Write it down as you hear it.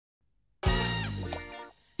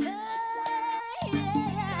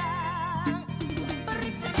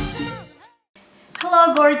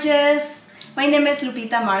Hello, gorgeous! My name is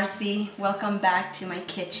Lupita Marcy. Welcome back to my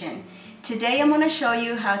kitchen. Today I'm going to show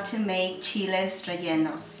you how to make chiles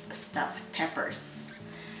rellenos, stuffed peppers.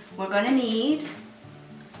 We're going to need,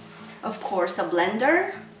 of course, a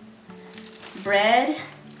blender, bread,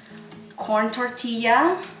 corn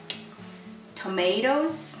tortilla,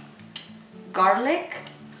 tomatoes, garlic,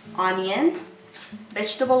 onion,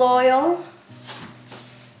 vegetable oil,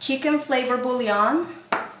 chicken flavor bouillon,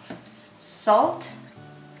 salt,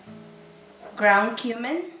 ground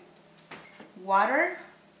cumin, water,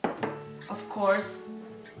 of course,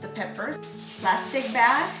 the peppers, plastic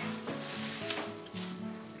bag,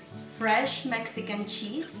 fresh Mexican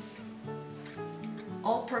cheese,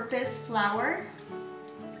 all-purpose flour,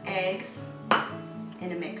 eggs,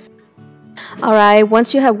 and a mixer. Alright,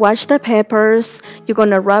 once you have washed the peppers, you're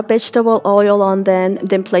going to rub vegetable oil on them,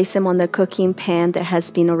 then place them on the cooking pan that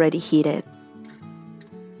has been already heated.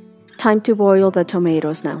 Time to boil the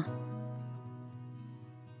tomatoes now.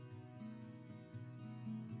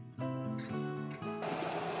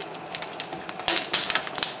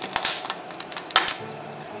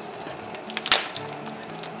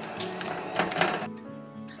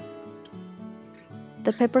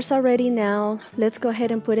 The peppers are ready now. Let's go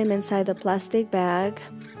ahead and put them inside the plastic bag.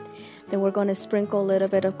 Then we're going to sprinkle a little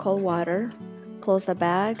bit of cold water, close the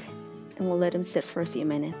bag, and we'll let them sit for a few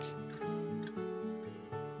minutes.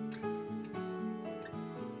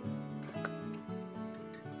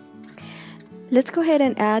 Let's go ahead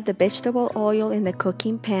and add the vegetable oil in the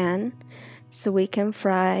cooking pan so we can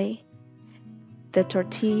fry the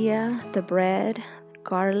tortilla, the bread,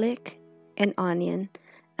 garlic, and onion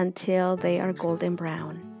until they are golden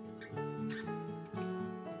brown.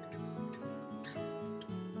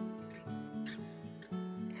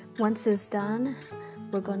 Once it's done,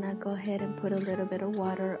 we're gonna go ahead and put a little bit of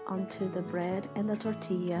water onto the bread and the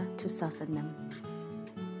tortilla to soften them.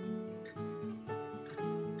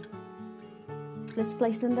 Let's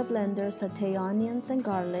place in the blender sauté onions and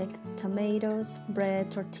garlic, tomatoes, bread,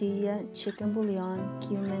 tortilla, chicken bouillon,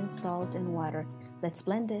 cumin, salt, and water. Let's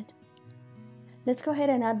blend it. Let's go ahead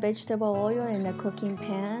and add vegetable oil in the cooking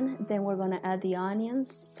pan. Then we're going to add the onions,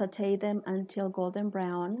 sauté them until golden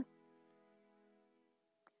brown.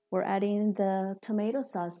 We're adding the tomato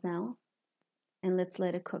sauce now, and let's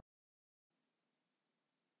let it cook.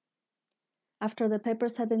 After the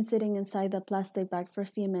peppers have been sitting inside the plastic bag for a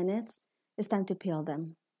few minutes, it's time to peel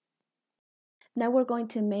them. Now we're going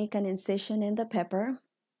to make an incision in the pepper.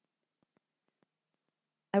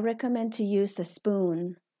 I recommend to use a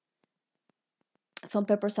spoon. Some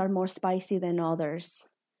peppers are more spicy than others.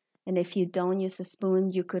 And if you don't use a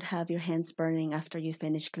spoon, you could have your hands burning after you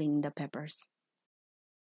finish cleaning the peppers.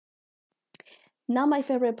 Now my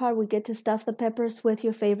favorite part, we get to stuff the peppers with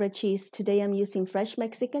your favorite cheese. Today I'm using fresh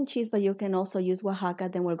Mexican cheese, but you can also use Oaxaca.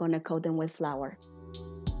 Then we're going to coat them with flour.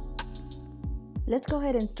 Let's go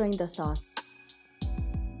ahead and strain the sauce.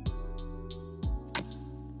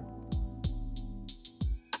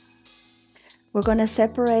 We're going to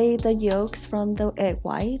separate the yolks from the egg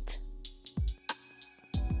white.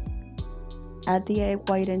 Add the egg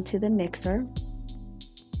white into the mixer.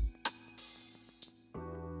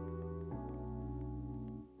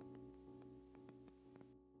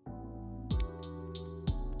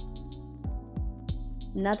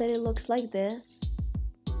 Now that it looks like this,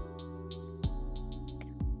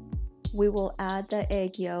 we will add the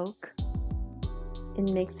egg yolk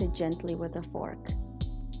and mix it gently with a fork.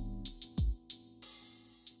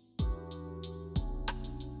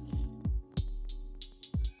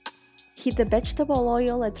 Heat the vegetable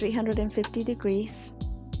oil at 350 degrees.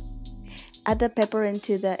 Add the pepper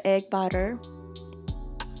into the egg batter.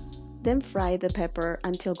 Then fry the pepper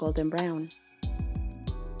until golden brown.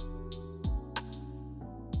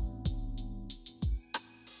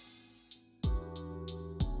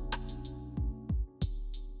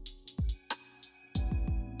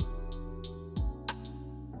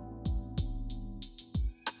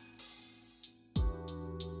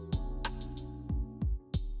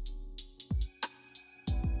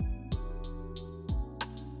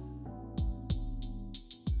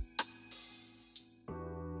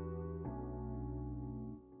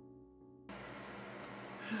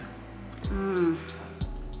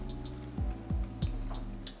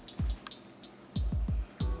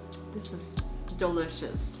 This is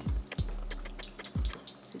delicious.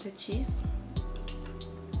 See the cheese?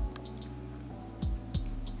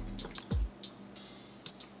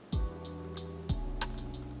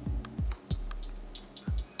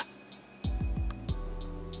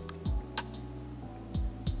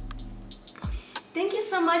 Thank you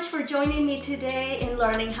so much for joining me today in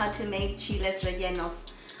learning how to make chiles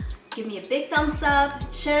rellenos. give me a big thumbs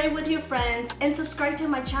up, share it with your friends, and subscribe to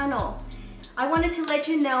my channel. I wanted to let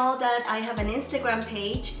you know that I have an Instagram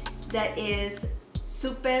page that is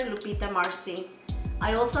Super Lupita Marcy.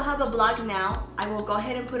 I also have a blog now. I will go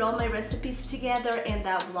ahead and put all my recipes together in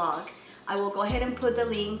that blog. I will go ahead and put the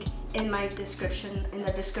link in my description, in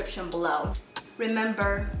the description below.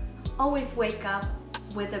 Remember, always wake up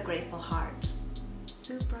with a grateful heart.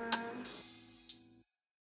 Super.